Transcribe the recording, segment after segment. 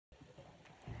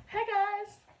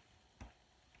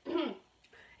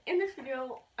in this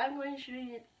video I'm going to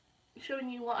be showing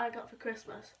you what I got for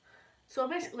Christmas. So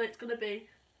basically it's going to be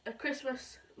a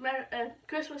Christmas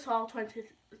haul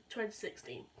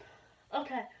 2016.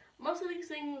 Okay, most of these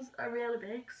things are really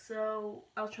big, so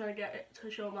I was trying to get it to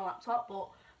show on my laptop, but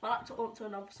my laptop won't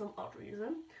turn on for some odd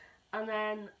reason. And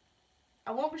then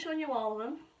I won't be showing you all of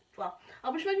them. Well,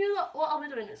 I'll be showing you what I'll be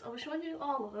doing is I'll be showing you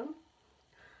all of them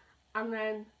and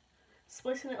then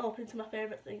splitting it up into my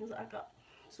favourite things that I got.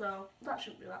 So that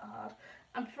shouldn't be that hard.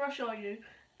 And before I show you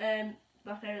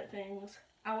my favourite things,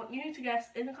 I want you to guess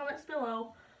in the comments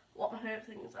below what my favourite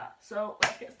things are. So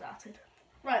let's get started.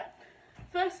 Right,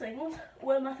 first things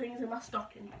were my things in my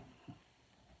stocking.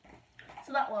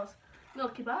 So that was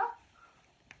Milky Bar.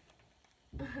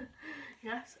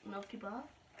 Yes, Milky Bar.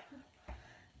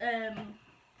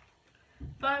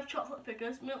 5 chocolate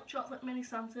figures, milk chocolate mini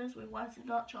Santas with white and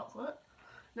dark chocolate.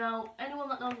 Now, anyone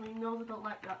that knows me knows I don't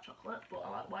like dark chocolate, but I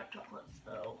like white chocolate,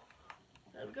 so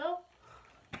there we go.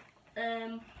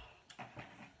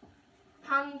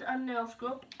 Hand and nail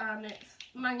scrub, and it's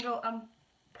mango and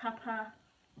papaya,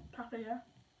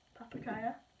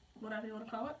 whatever you want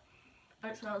to call it.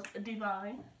 And it smells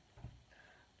divine.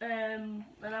 And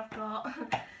I've got,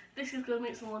 this is going to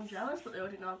make someone jealous, but they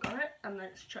already know I've got it, and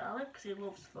it's Charlie, because he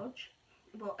loves fudge.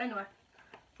 But anyway,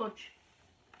 fudge.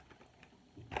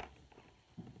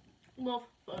 Love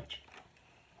fudge.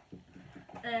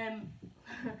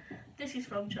 This is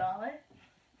from Charlie.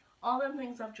 All them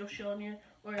things I've just shown you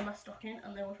were in my stocking,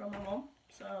 and they were from my mum,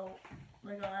 so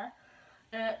they go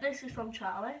there. This is from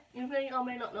Charlie. You may or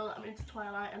may not know that I'm into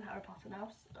Twilight and Harry Potter now,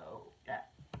 so yeah,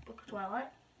 Book of Twilight.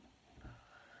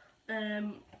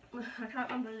 I can't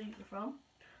remember who these are from,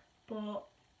 but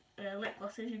lip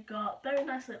glosses. You've got Very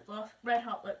Nice lip gloss, Red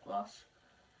Hot lip gloss,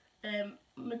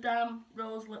 Madame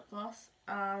Rose lip gloss,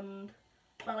 and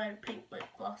Ballet Pink lip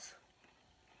gloss.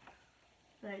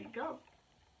 There you go.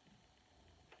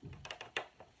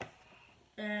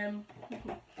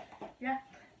 Yeah.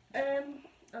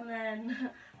 And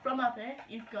then from Abby,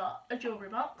 you've got a jewellery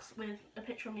box with a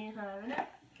picture of me and her in it.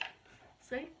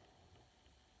 See?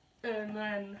 And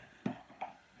then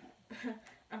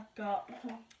I've got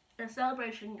a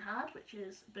celebration card, which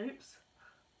is boots.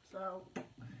 So,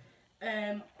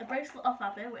 a bracelet off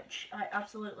Abby, which I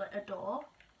absolutely adore.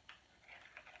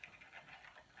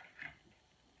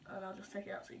 And I'll just take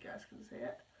it out so you guys can see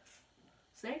it.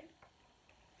 See?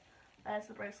 There's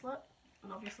the bracelet.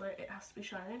 And obviously it has to be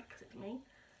shiny because it's me.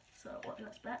 So what do you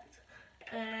expect?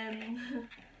 And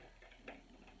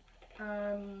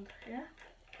yeah.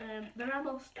 There are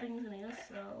most things in here,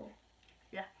 so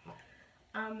yeah.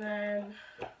 And then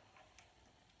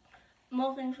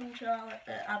more things from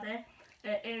Abby.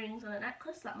 Earrings and a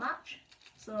necklace that match.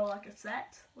 So like a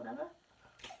set, whatever.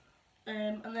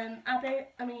 And then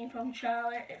from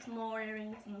Charlie, it's more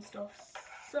earrings and stuff.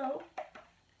 So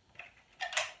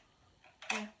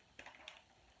yeah.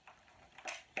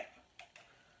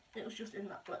 It was just in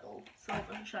that little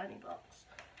silver shiny box.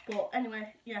 But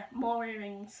anyway, yeah, more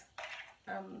earrings.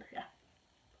 And yeah,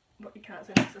 but you can't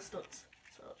see next to studs,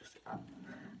 so I'll just do that.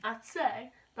 I'd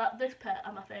say that this pair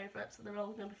are my favourites, so they're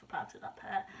all going to be for party, that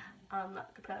pair, and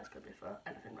that pair is going to be for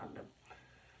anything random.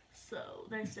 So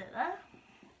they stay there,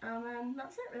 and then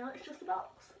that's it really, it's just a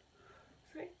box.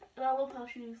 See? And I love how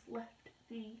she's left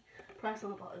the price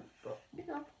on the bottom, but you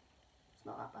know, it's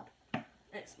not that bad.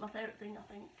 It's my favourite thing,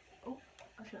 I think. Oh,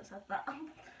 I shouldn't have said that.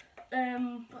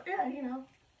 But yeah, you know,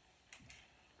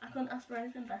 I couldn't ask for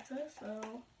anything better,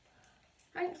 so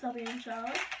thanks Abby and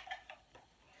Charlie.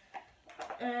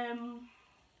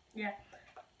 Yeah,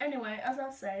 anyway, as I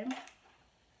was saying,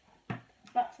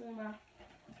 back to my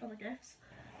other gifts.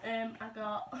 I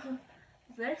got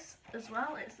this as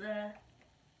well. It's a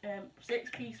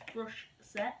 6-piece brush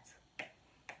set,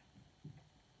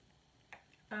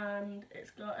 and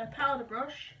it's got a powder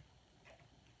brush.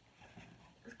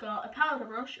 It's got a powder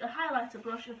brush, a highlighter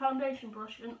brush, a foundation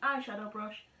brush, an eyeshadow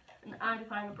brush, an eye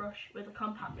definer brush with a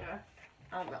compact mirror,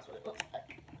 and that's what it looks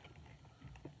like.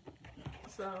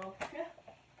 So yeah,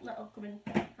 that'll come in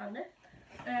handy.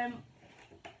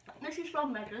 This is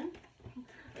from Megan.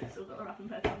 It's still got the wrapping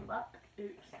paper on the back.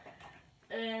 Oops.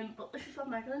 But this is from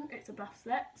Megan. It's a bath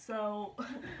set, so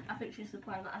I think she's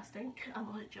implying that I stink. I'm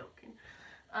only joking.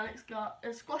 And it's got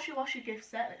a squashy washy gift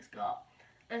set. It's got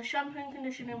a shampoo and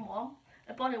conditioner in one,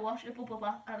 a body wash, a bubble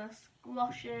bath, and a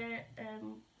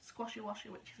squashy washy,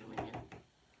 which is a minion.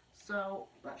 So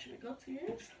that should be good to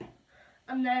use.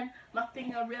 And then my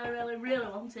thing I really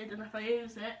wanted, and if I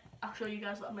use it, I'll show you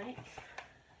guys what I make.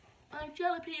 My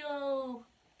jelly peel.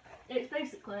 It's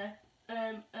basically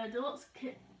a deluxe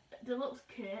kit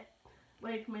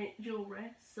where you can make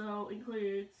jewellery. So it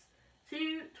includes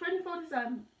 2 24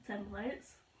 design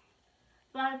templates,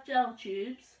 5 gel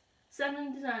tubes,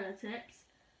 7 designer tips,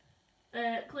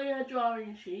 clear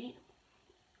drawing sheet,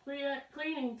 clear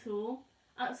cleaning tool,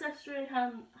 accessory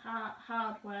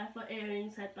hardware for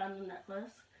earrings, headband and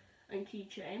necklace and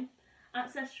keychain,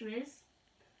 accessories,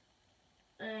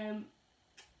 and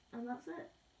that's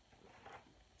it.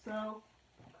 So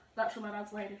that's from my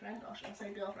dad's lady friend, or should I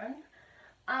say girlfriend.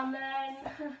 And then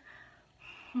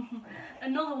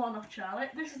another one of Charlie.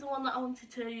 This is the one that I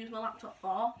wanted to use my laptop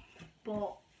for,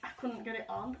 but I couldn't get it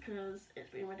on because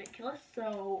it's been ridiculous.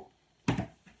 So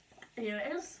here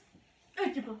it is.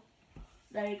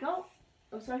 There you go.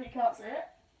 I'm sorry you can't see it.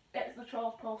 It's the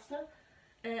Trolls poster.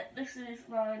 This is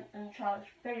mine and Charlie's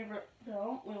favourite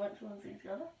film. We went to one see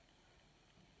together.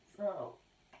 So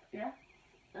yeah,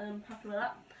 I'm happy with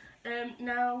that.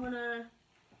 Now I'm gonna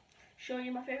show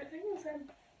you my favourite things then.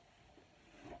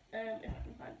 If I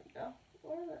can find them now.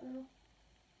 Where is it now?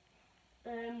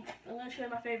 I'm gonna show you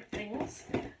my favourite things,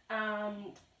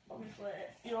 and obviously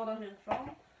you all know who they're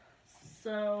from.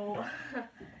 So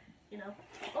you know.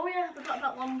 Oh yeah, I forgot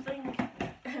about one thing.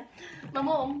 My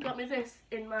mum got me this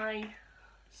in my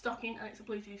stocking, and it's a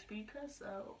Bluetooth speaker.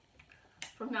 So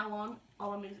from now on,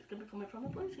 all my music's gonna be coming from a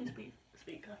Bluetooth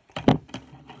speaker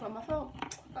from my phone.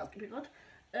 That's gonna be good.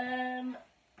 And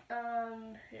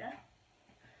yeah.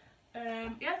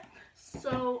 Yeah,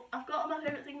 so I've got all my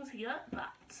favourite things here,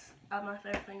 that are my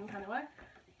favourite things anyway,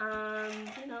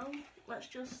 and you know, let's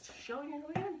just show you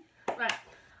again. Right,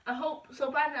 I hope,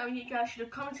 so by now you guys should have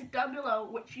commented down below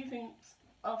which you think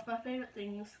of my favourite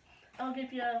things. I'll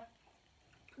give you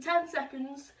 10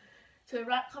 seconds to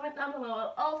comment down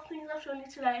below all the things I've shown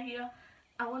you today here.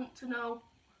 I want to know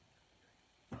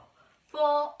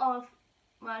 4 of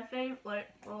my favourite,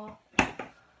 4,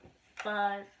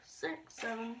 5, 6,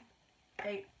 7,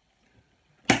 8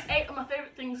 of my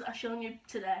favourite things I've shown you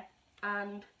today,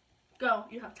 and go,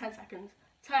 you have 10 seconds.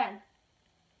 10,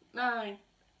 9,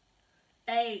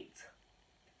 8,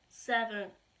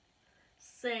 7,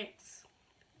 6,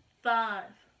 5,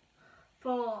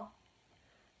 4,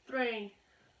 3,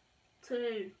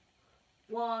 2,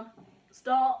 1,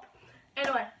 stop.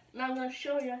 Anyway, now I'm going to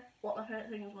show you what my favourite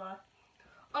things were.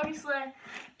 Obviously,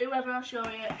 whoever I show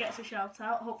you gets a shout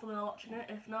out. Hopefully they're watching it.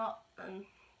 If not, then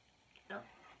yeah.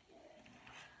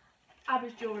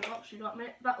 Abby's jewellery box she got me.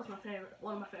 That was my favourite,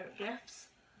 one of my favourite gifts.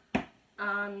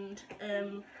 And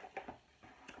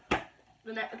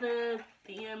the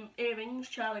earrings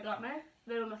Charlie got me.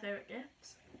 They were my favourite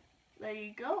gifts. There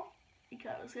you go. You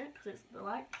can't see it because it's the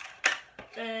light.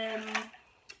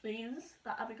 These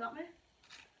that Abby got me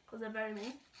because they're very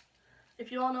mean.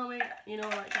 If you all know me, you know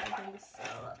I like kind of things, so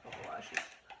that's probably why she's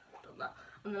done that.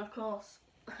 And then of course,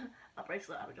 a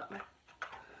bracelet Abby got me.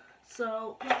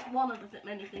 So that's one of the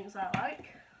many things I like.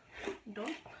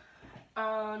 Done.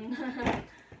 And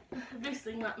this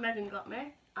thing that Megan got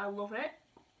me, I love it.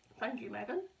 Thank you,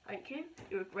 Megan. Thank you.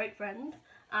 You're a great friend.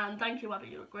 And thank you, Abby.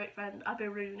 You're a great friend. Abby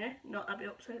Rooney, not Abby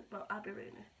Upton, but Abby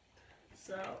Rooney.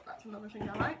 So that's another thing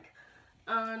I like.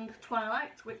 And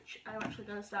Twilight, which I'm actually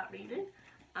going to start reading.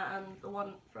 And the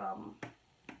one from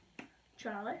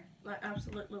Charlie, I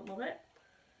absolutely love it.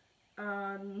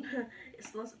 And it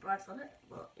still has a price on it,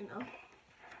 but you know,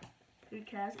 who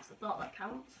cares? It's the thought that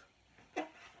counts.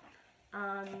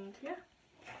 And yeah,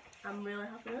 I'm really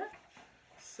happy with it.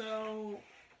 So,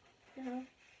 you know,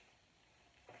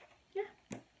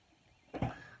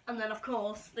 yeah. And then of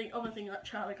course, the other thing that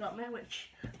Charlie got me,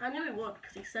 which I knew he would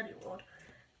because he said he would,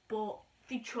 but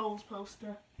the Trolls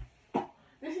poster.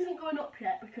 This isn't going up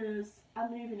yet because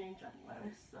I'm moving in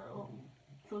January, so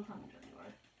sometime in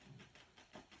January.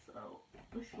 So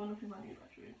this is going up in my new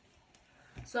bedroom.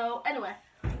 So anyway,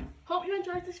 hope you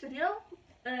enjoyed this video.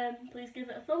 Please give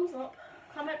it a thumbs up,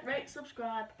 comment, rate,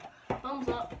 subscribe, thumbs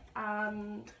up,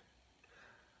 and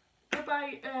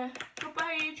goodbye,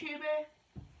 goodbye YouTube.